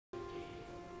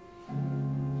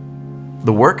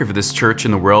The work of this church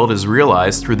in the world is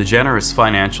realized through the generous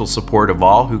financial support of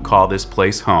all who call this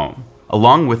place home.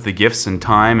 Along with the gifts and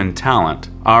time and talent,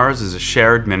 ours is a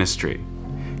shared ministry.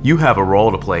 You have a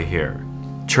role to play here.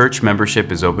 Church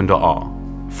membership is open to all.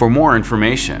 For more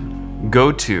information,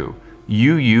 go to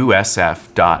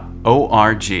uusf.org.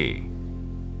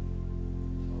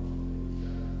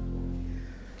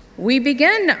 We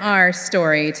begin our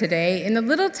story today in the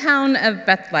little town of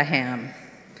Bethlehem.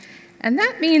 And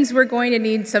that means we're going to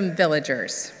need some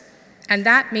villagers. And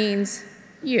that means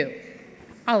you,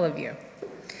 all of you.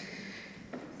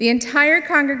 The entire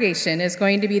congregation is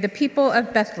going to be the people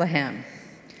of Bethlehem.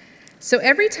 So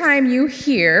every time you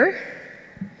hear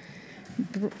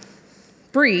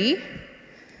Bree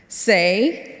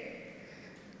say,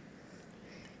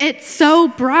 "It's so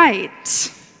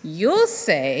bright," you'll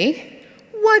say,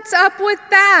 "What's up with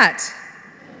that?"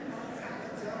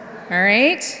 All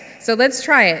right, so let's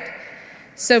try it.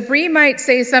 So Bree might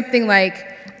say something like,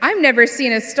 "I've never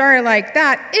seen a star like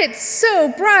that. It's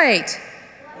so bright."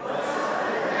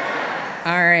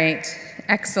 All right,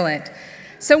 excellent.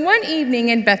 So one evening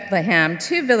in Bethlehem,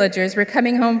 2 villagers were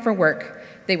coming home from work.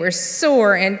 They were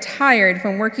sore and tired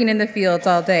from working in the fields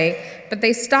all day, but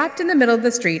they stopped in the middle of the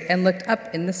street and looked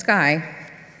up in the sky.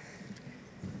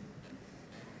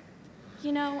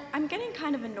 You know, I'm getting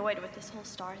kind of annoyed with this whole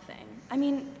star thing. I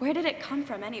mean, where did it come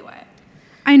from anyway?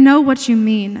 I know what you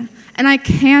mean, and I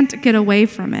can't get away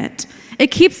from it.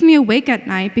 It keeps me awake at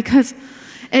night because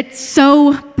it's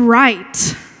so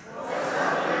bright.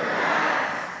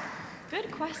 Good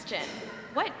question.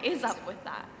 What is up with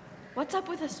that? What's up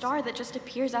with a star that just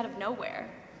appears out of nowhere?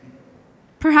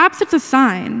 Perhaps it's a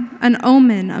sign, an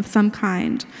omen of some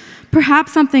kind.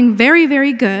 Perhaps something very,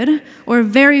 very good or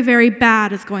very, very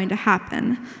bad is going to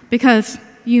happen because,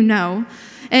 you know,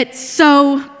 it's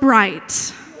so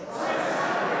bright.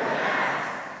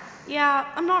 Yeah,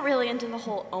 I'm not really into the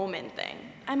whole omen thing.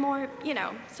 I'm more,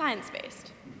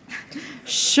 science-based.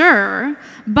 Sure,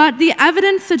 but the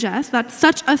evidence suggests that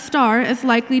such a star is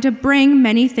likely to bring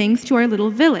many things to our little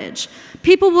village.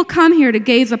 People will come here to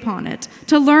gaze upon it,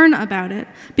 to learn about it,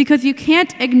 because you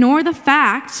can't ignore the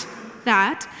fact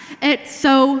that it's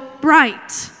so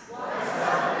bright.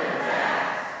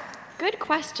 Good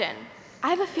question. I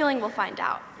have a feeling we'll find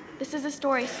out. This is a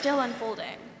story still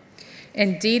unfolding.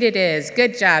 Indeed it is.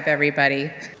 Good job,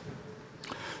 everybody.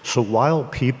 So while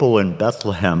people in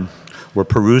Bethlehem were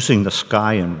perusing the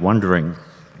sky and wondering,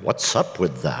 what's up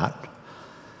with that?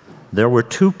 There were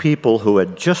 2 people who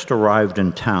had just arrived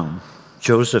in town,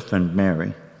 Joseph and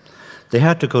Mary. They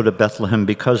had to go to Bethlehem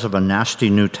because of a nasty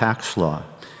new tax law,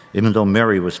 even though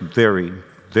Mary was very,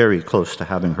 very close to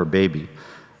having her baby,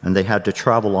 and they had to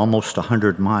travel almost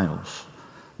 100 miles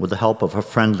with the help of a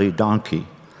friendly donkey.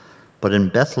 But in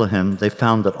Bethlehem, they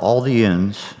found that all the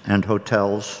inns and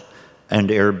hotels and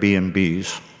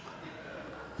Airbnbs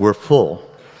were full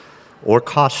or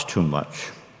cost too much.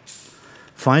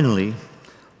 Finally,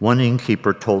 one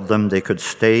innkeeper told them they could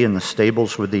stay in the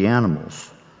stables with the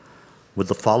animals. Would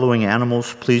the following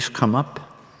animals please come up?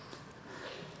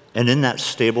 And in that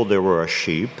stable there were a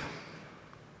sheep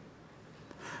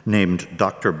named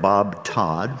Dr. Bob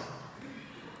Todd,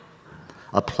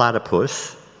 a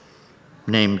platypus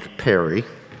named Perry,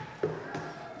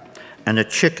 and a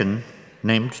chicken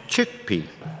named Chickpea.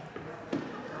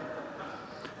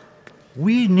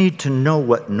 We need to know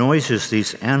what noises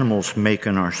these animals make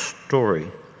in our story.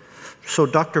 So,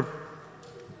 Dr.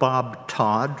 Bob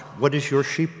Todd, what is your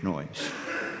sheep noise?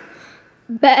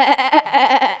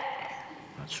 That's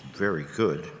very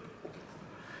good.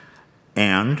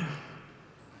 And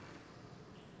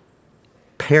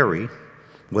Perry,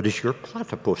 what is your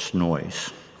platypus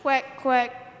noise? Quack,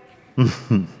 quack.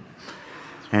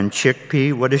 And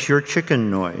Chickpea, what is your chicken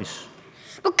noise?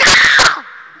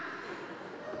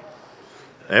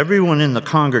 Everyone in the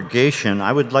congregation,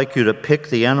 I would like you to pick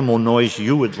the animal noise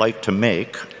you would like to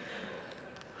make,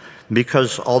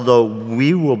 because although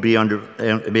we will be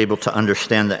able to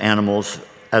understand the animals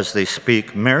as they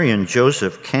speak, Mary and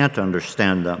Joseph can't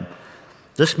understand them.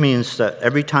 This means that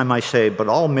every time I say, but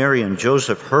all Mary and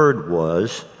Joseph heard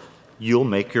was, you'll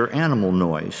make your animal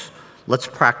noise. Let's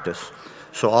practice.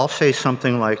 So I'll say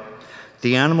something like,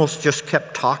 the animals just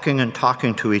kept talking and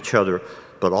talking to each other,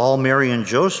 but all Mary and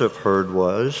Joseph heard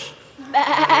was...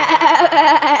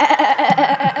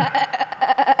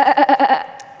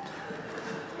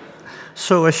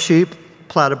 So a sheep,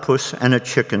 platypus, and a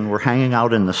chicken were hanging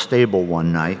out in the stable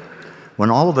one night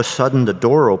when all of a sudden the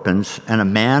door opens and a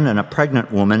man and a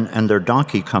pregnant woman and their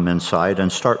donkey come inside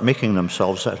and start making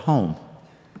themselves at home.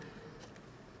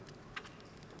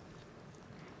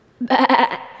 Who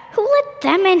let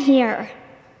them in here?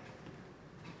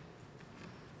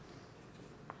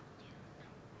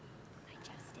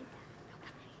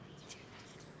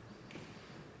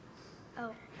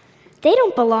 They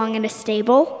don't belong in a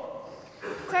stable.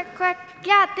 Quack, quack.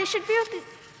 Yeah, they should be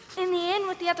in the inn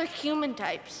with the other human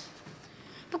types.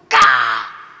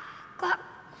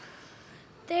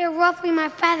 They are ruffling my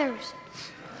feathers.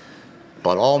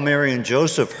 But all Mary and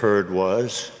Joseph heard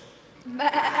was,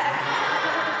 Quack,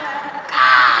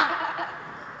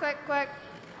 quack.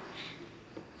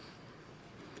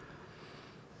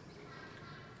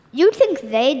 You'd think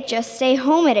they'd just stay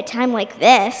home at a time like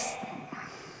this.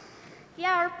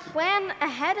 Yeah, or plan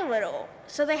ahead a little,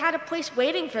 so they had a place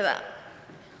waiting for them.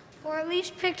 Or at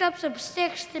least picked up some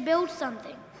sticks to build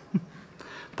something.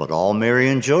 but all Mary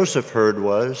and Joseph heard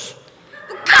was,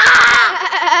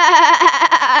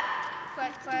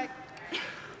 Quack, quack.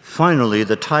 Finally,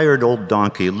 the tired old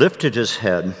donkey lifted his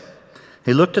head.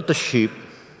 He looked at the sheep,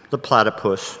 the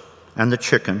platypus, and the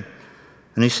chicken,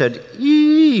 and he said,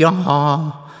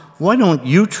 "Yee-haw, why don't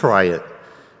you try it?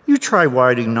 You try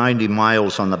riding 90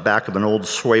 miles on the back of an old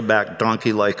swayback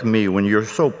donkey like me when you're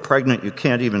so pregnant you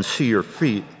can't even see your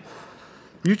feet.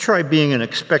 You try being an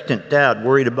expectant dad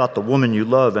worried about the woman you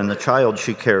love and the child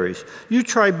she carries. You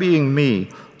try being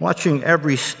me, watching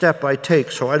every step I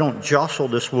take so I don't jostle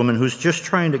this woman who's just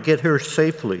trying to get here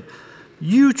safely.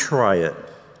 You try it."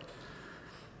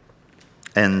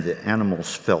 And the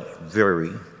animals felt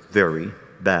very, very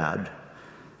bad,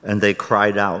 and they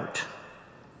cried out.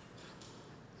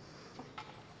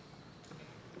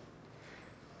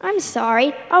 I'm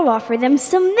sorry, I'll offer them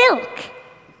some milk.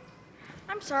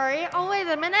 I'm sorry, I'll lay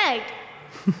them an egg.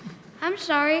 I'm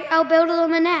sorry, I'll build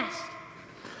them a nest.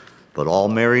 But all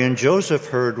Mary and Joseph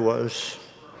heard was,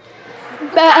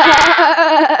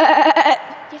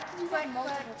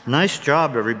 "Nice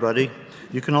job, everybody.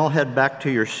 You can all head back to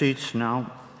your seats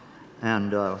now,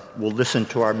 and we'll listen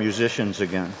to our musicians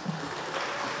again."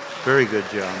 Very good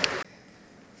job.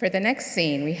 For the next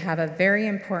scene, we have a very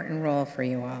important role for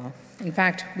you all. In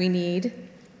fact, we need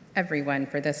everyone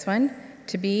for this one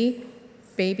to be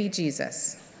baby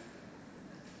Jesus.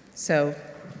 So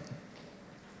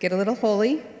get a little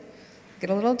holy,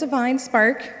 get a little divine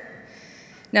spark.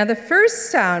 Now, the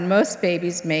first sound most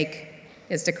babies make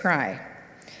is to cry,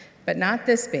 but not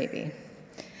this baby.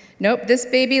 Nope, this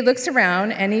baby looks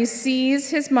around and he sees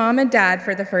his mom and dad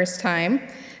for the first time.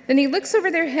 Then he looks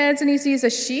over their heads and he sees a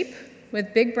sheep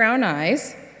with big brown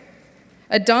eyes,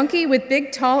 a donkey with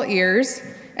big tall ears,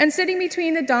 and sitting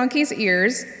between the donkey's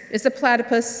ears is a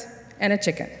platypus and a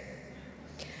chicken.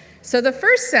 So the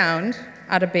first sound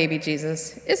out of baby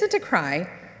Jesus isn't a cry,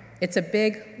 it's a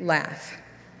big laugh.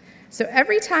 So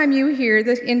every time you hear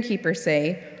the innkeeper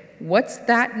say, "What's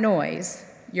that noise?"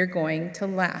 you're going to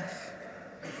laugh.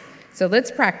 So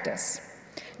let's practice.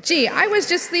 "Gee, I was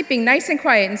just sleeping nice and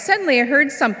quiet and suddenly I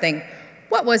heard something.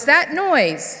 What was that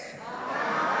noise?"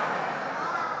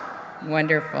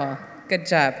 Wonderful. Good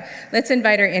job. Let's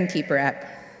invite our innkeeper up.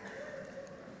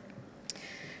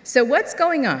 So what's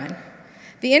going on?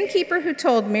 The innkeeper who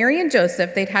told Mary and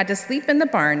Joseph they'd had to sleep in the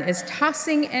barn is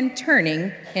tossing and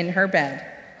turning in her bed.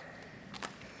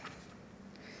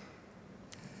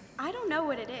 I don't know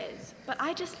what it is, but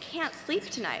I just can't sleep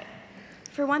tonight.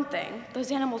 For one thing,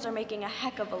 those animals are making a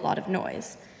heck of a lot of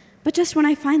noise. But just when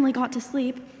I finally got to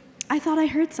sleep, I thought I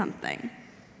heard something.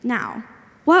 Now,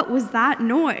 what was that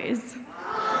noise?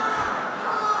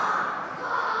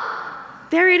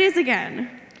 There it is again.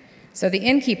 So the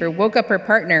innkeeper woke up her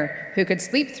partner, who could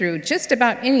sleep through just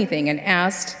about anything, and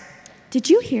asked, Did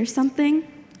you hear something?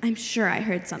 I'm sure I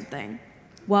heard something.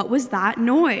 What was that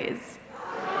noise?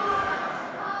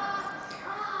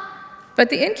 But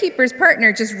the innkeeper's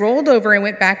partner just rolled over and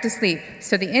went back to sleep.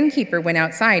 So the innkeeper went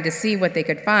outside to see what they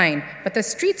could find, but the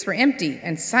streets were empty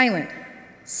and silent.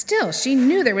 Still, she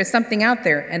knew there was something out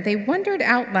there, and they wondered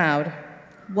out loud,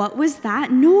 What was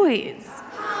that noise?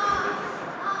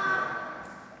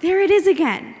 There it is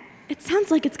again. It sounds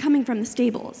like it's coming from the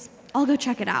stables. I'll go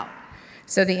check it out.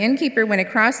 So the innkeeper went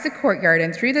across the courtyard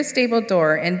and through the stable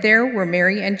door, and there were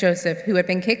Mary and Joseph, who had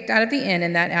been kicked out of the inn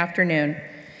in that afternoon.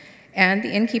 And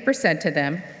the innkeeper said to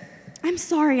them, I'm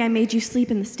sorry I made you sleep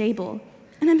in the stable,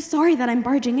 and I'm sorry that I'm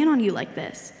barging in on you like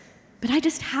this, but I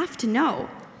just have to know,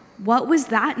 what was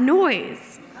that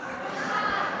noise?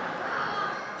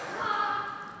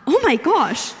 Oh my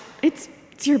gosh, it's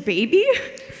your baby?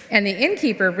 And the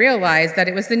innkeeper realized that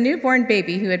it was the newborn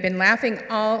baby who had been laughing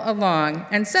all along.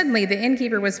 And suddenly the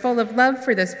innkeeper was full of love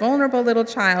for this vulnerable little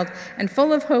child and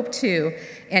full of hope too.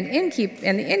 And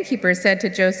the innkeeper said to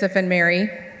Joseph and Mary,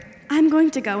 I'm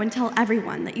going to go and tell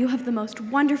everyone that you have the most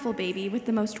wonderful baby with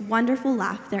the most wonderful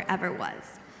laugh there ever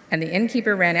was. And the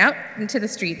innkeeper ran out into the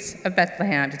streets of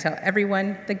Bethlehem to tell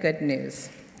everyone the good news.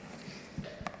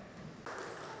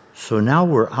 So now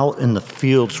we're out in the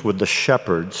fields with the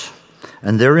shepherds,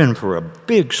 And they're in for a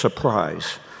big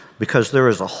surprise because there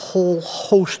is a whole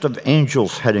host of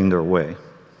angels heading their way.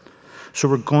 So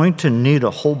we're going to need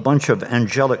a whole bunch of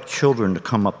angelic children to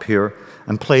come up here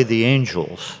and play the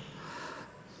angels.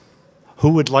 Who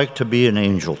would like to be an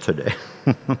angel today?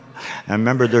 And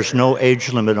remember, there's no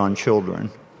age limit on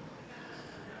children.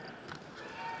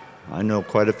 I know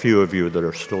quite a few of you that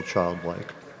are still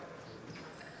childlike.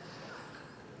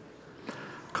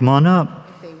 Come on up.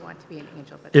 If they want to be an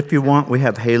angel. But If you want, we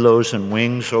have halos and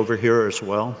wings over here as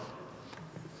well.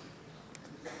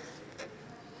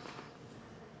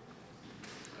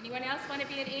 Anyone else want to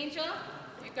be an angel?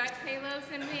 We've got halos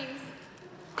and wings.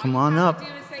 Come on up. All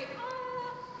you have to do is say, "Ah."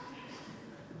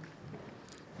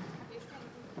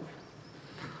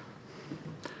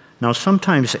 Now,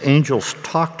 sometimes angels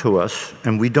talk to us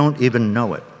and we don't even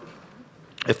know it.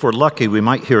 If we're lucky, we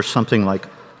might hear something like,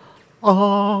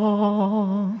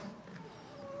 "Ah."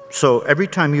 So every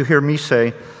time you hear me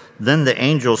say, "Then the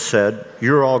angel said,"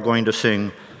 you're all going to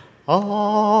sing,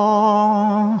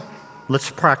 "Ah."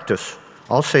 Let's practice.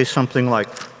 I'll say something like,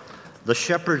 "The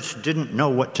shepherds didn't know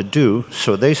what to do,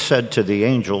 so they said to the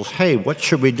angels, 'Hey, what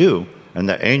should we do?' And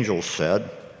the angels said,"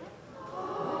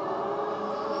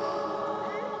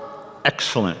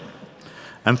 Excellent.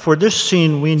 And for this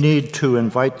scene, we need to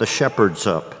invite the shepherds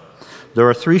up. There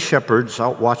are 3 shepherds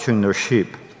out watching their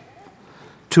sheep.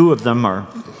 2 of them are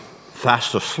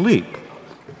fast asleep,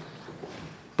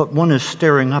 but one is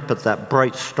staring up at that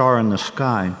bright star in the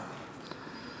sky.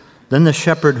 Then the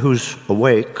shepherd who's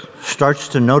awake starts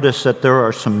to notice that there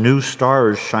are some new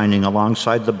stars shining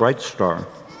alongside the bright star.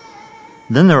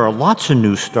 Then there are lots of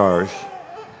new stars.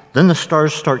 Then the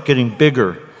stars start getting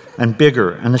bigger and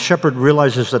bigger, and the shepherd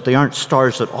realizes that they aren't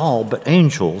stars at all, but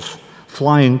angels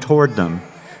flying toward them,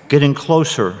 getting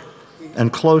closer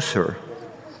and closer.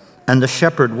 And the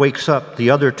shepherd wakes up the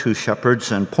other 2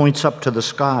 shepherds and points up to the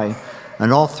sky,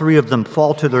 and all 3 of them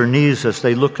fall to their knees as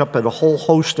they look up at a whole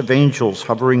host of angels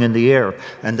hovering in the air.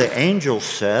 And the angels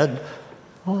said,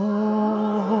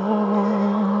 "Oh."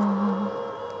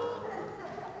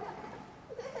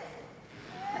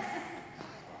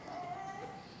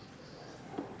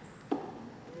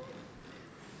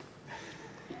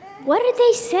 What did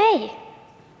they say?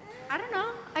 I don't know.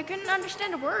 I couldn't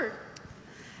understand a word.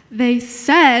 They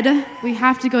said we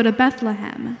have to go to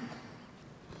Bethlehem.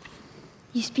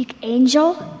 You speak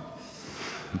angel?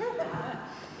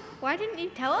 Why didn't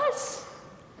you tell us?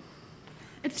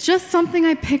 It's just something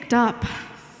I picked up.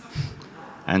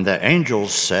 And the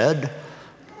angels said,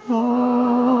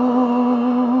 "Oh."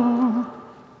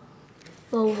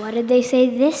 Well, what did they say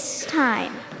this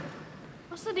time?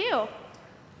 What's the deal?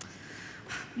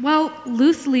 Well,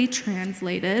 loosely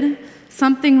translated,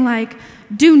 something like,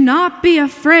 "Do not be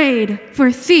afraid, for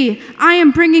see, I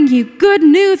am bringing you good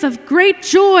news of great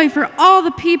joy for all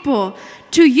the people.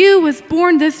 To you was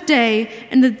born this day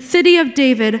in the city of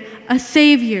David a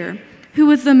Savior, who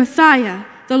is the Messiah,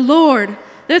 the Lord.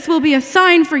 This will be a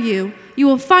sign for you. You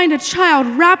will find a child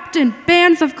wrapped in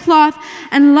bands of cloth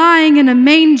and lying in a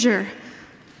manger."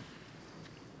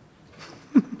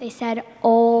 They said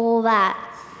all that.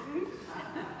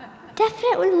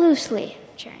 Definitely loosely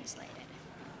translated.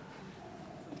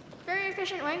 Very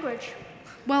efficient language.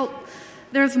 Well,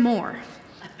 there's more.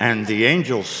 And the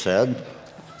angels said,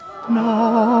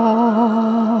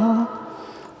 No.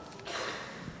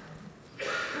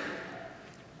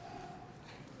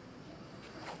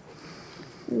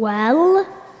 Well,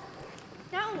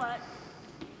 Now what?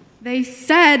 They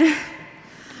said,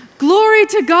 "Glory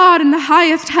to God in the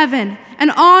highest heaven,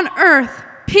 and on earth,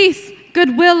 peace,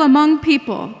 goodwill among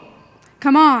people."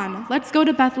 Come on, let's go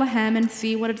to Bethlehem and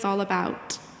see what it's all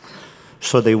about.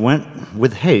 So they went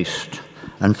with haste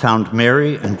and found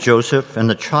Mary and Joseph and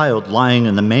the child lying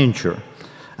in the manger.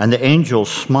 And the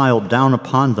angels smiled down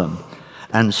upon them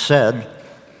and said,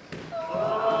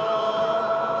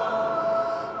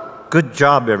 "Good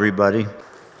job, everybody."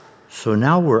 So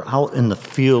now we're out in the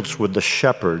fields with the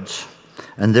shepherds,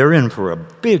 and they're in for a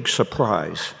big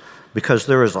surprise because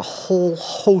there is a whole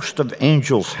host of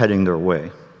angels heading their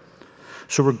way.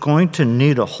 So we're going to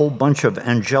need a whole bunch of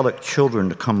angelic children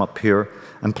to come up here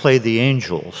and play the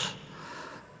angels.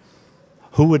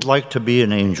 Who would like to be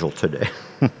an angel today?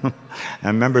 And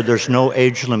remember, there's no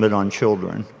age limit on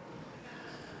children.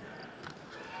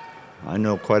 I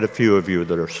know quite a few of you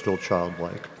that are still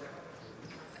childlike.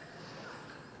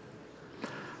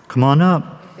 Come on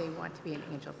up. If they want to be an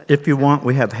angel. But If you want,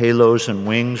 we have halos and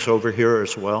wings over here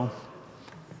as well.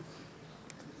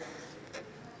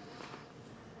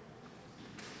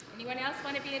 anyone else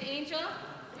want to be an angel?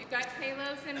 We've got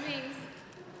halos and wings.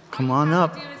 Come on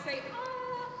up. All you have to do is say, "Ah."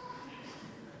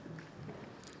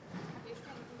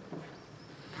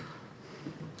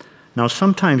 Now,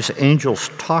 sometimes angels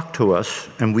talk to us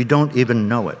and we don't even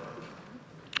know it.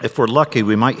 If we're lucky,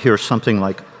 we might hear something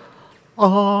like,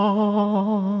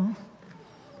 "Ah."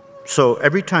 So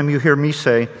every time you hear me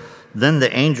say, "Then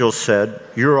the angel said,"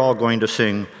 you're all going to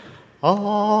sing,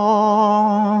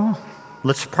 "Ah."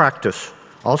 Let's practice.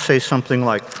 I'll say something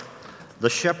like, "The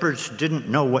shepherds didn't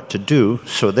know what to do,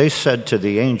 so they said to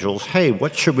the angels, 'Hey,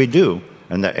 what should we do?'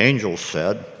 And the angels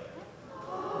said,"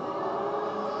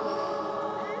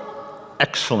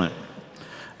 Excellent.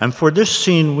 And for this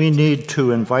scene, we need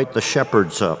to invite the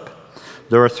shepherds up.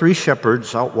 There are 3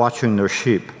 shepherds out watching their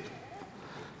sheep.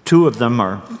 2 of them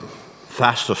are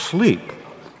fast asleep,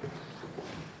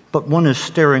 but one is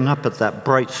staring up at that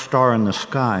bright star in the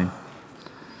sky.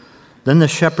 Then the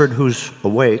shepherd who's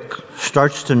awake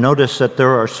starts to notice that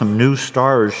there are some new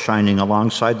stars shining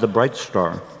alongside the bright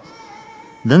star.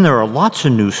 Then there are lots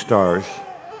of new stars.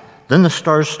 Then the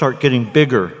stars start getting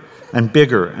bigger and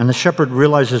bigger, and the shepherd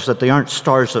realizes that they aren't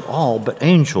stars at all, but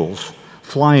angels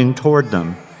flying toward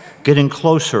them, getting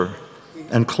closer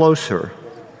and closer.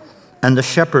 And the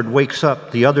shepherd wakes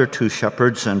up the other 2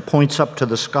 shepherds and points up to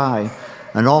the sky,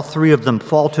 and all 3 of them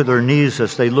fall to their knees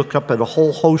as they look up at a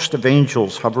whole host of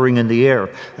angels hovering in the air.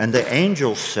 And the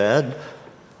angels said,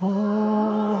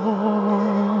 "Ah."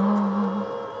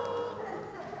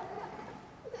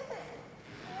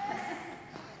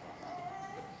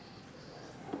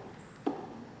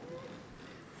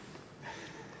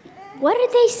 What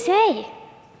did they say?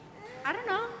 I don't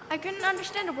know. I couldn't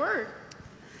understand a word.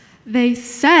 They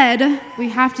said we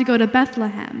have to go to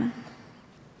Bethlehem.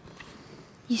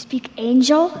 You speak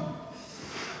angel?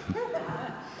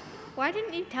 Why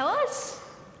didn't you tell us?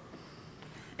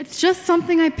 It's just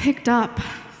something I picked up.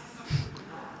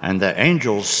 And the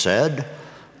angels said,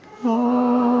 "Ah."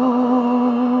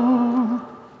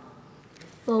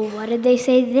 Well, what did they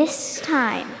say this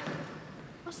time?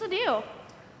 What's the deal?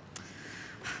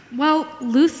 Well,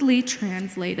 loosely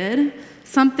translated,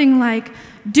 something like,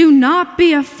 "Do not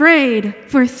be afraid,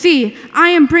 for see, I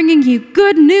am bringing you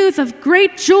good news of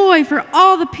great joy for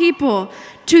all the people.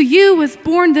 To you was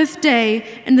born this day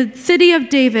in the city of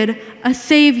David a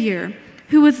Savior,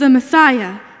 who is the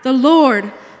Messiah, the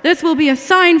Lord. This will be a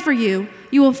sign for you.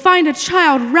 You will find a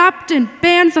child wrapped in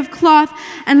bands of cloth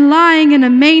and lying in a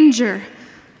manger."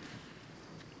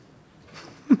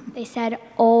 They said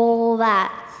all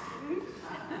that.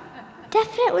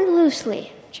 Definitely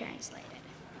loosely translated.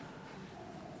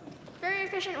 Very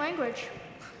efficient language.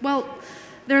 Well,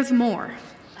 there's more.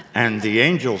 And the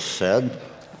angels said,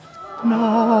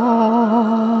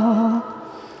 "No."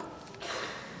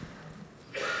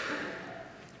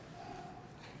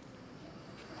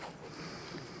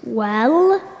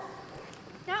 Well?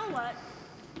 Now what?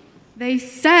 They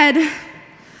said,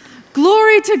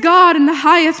 "Glory to God in the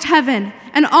highest heaven,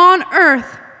 and on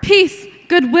earth, peace,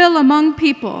 goodwill among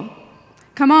people."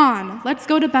 Come on, let's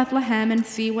go to Bethlehem and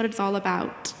see what it's all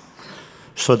about.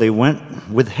 So they went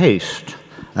with haste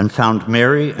and found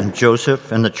Mary and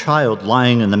Joseph and the child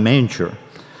lying in the manger.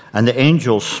 And the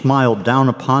angels smiled down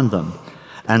upon them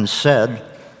and said,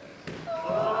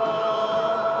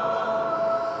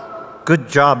 "Good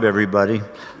job, everybody.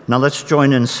 Now let's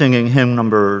join in singing hymn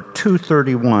number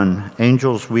 231,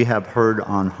 Angels We Have Heard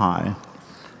on High."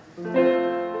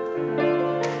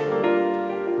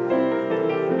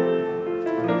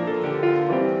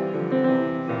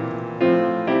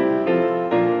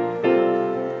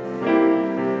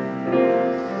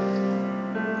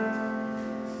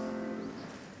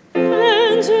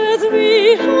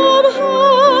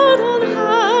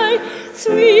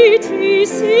 Sweetly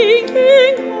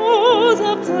singing o'er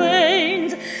the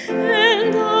plains,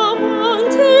 and the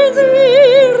mountains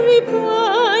will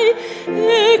reply,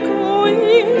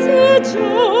 echoing their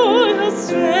joyous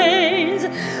strains.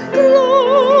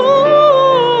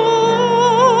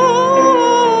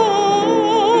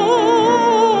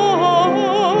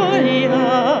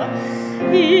 Gloria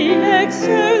in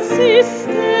excelsis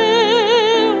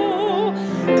Deo,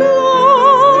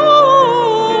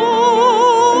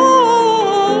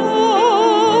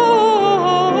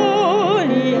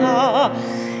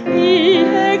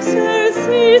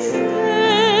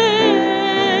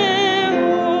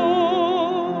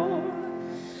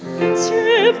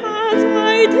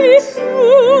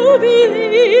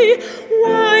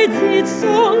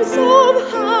 songs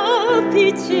of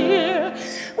happy cheer.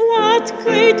 What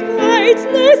great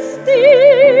brightness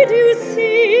did you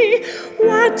see?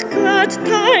 What glad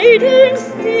tidings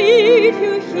did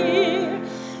you hear?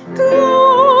 Gloria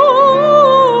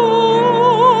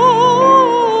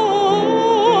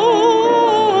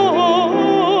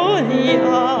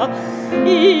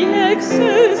in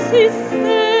excelsis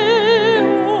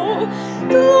Deo,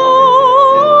 Gloria.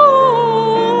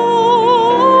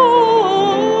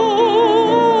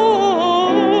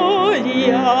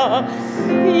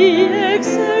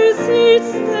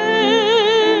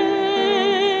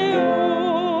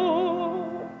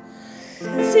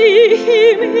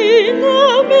 him in a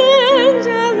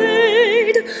manger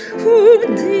laid, whom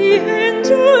the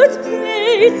angels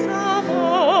praise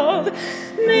above.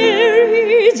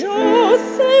 Mary,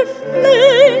 Joseph,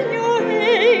 lend your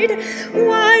aid,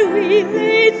 while we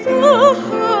raise our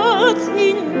hearts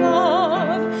in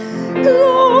love.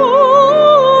 Gloria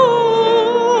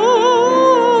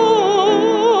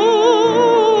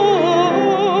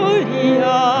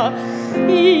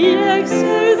in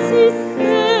excelsis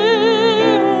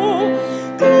Deo,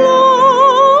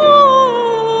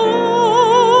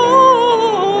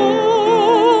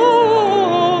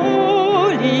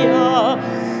 Gloria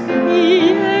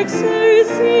in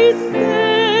excelsis Deo.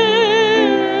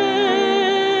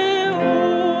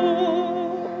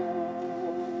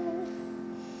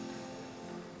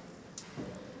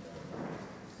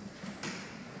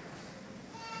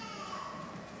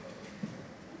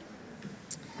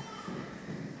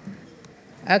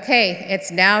 Okay,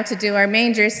 it's now to do our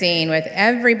manger scene with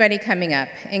everybody coming up,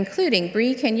 including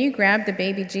Bree. Can you grab the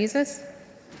baby Jesus?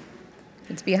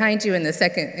 It's behind you in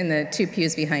the two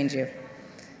pews behind you.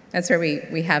 That's where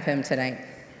we have him tonight.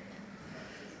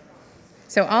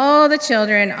 So all the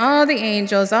children, all the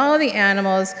angels, all the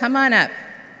animals, come on up.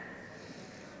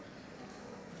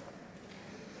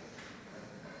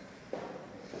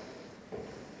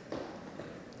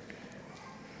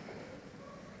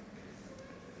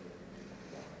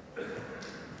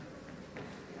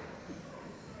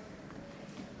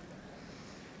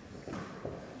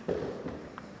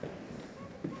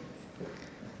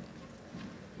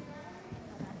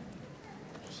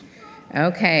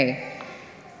 Okay,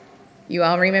 you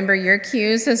all remember your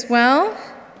cues as well?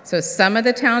 So some of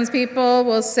the townspeople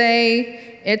will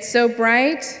say, "It's so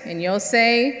bright," and you'll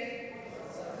say,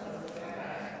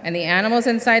 and the animals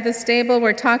inside the stable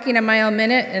were talking a mile a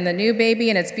minute, and the new baby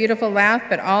and its beautiful laugh,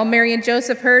 but all Mary and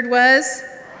Joseph heard was,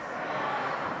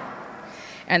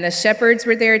 and the shepherds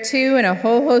were there too, and a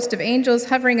whole host of angels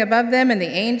hovering above them, and the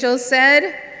angels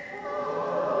said,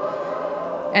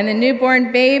 and the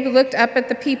newborn babe looked up at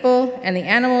the people, and the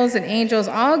animals and angels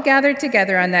all gathered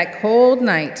together on that cold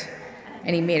night.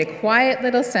 And he made a quiet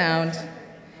little sound,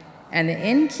 and the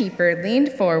innkeeper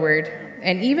leaned forward,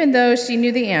 and even though she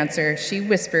knew the answer, she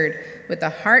whispered with a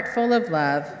heart full of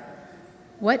love,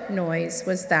 "What noise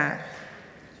was that?"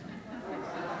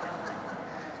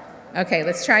 Okay,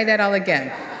 let's try that all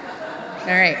again.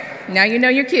 All right, now you know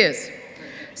your cues.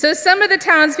 So some of the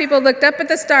townspeople looked up at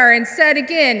the star and said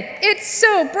again, "It's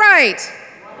so bright."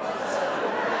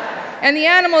 And the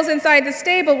animals inside the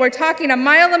stable were talking a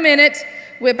mile a minute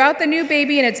about the new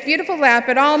baby and its beautiful lap,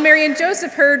 but all Mary and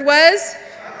Joseph heard was,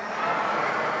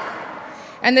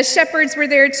 and the shepherds were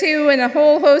there too, and a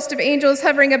whole host of angels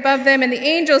hovering above them, and the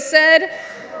angels said,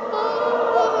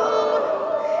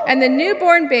 and the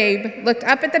newborn babe looked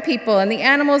up at the people, and the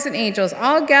animals and angels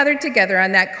all gathered together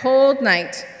on that cold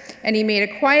night. And he made a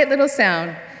quiet little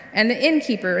sound, and the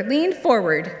innkeeper leaned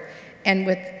forward,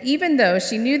 and even though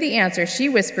she knew the answer, she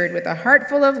whispered with a heart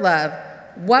full of love,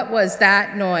 "What was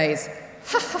that noise?"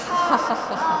 Ha ha ha ha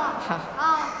ha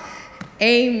ha.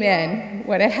 Amen.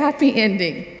 What a happy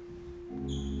ending.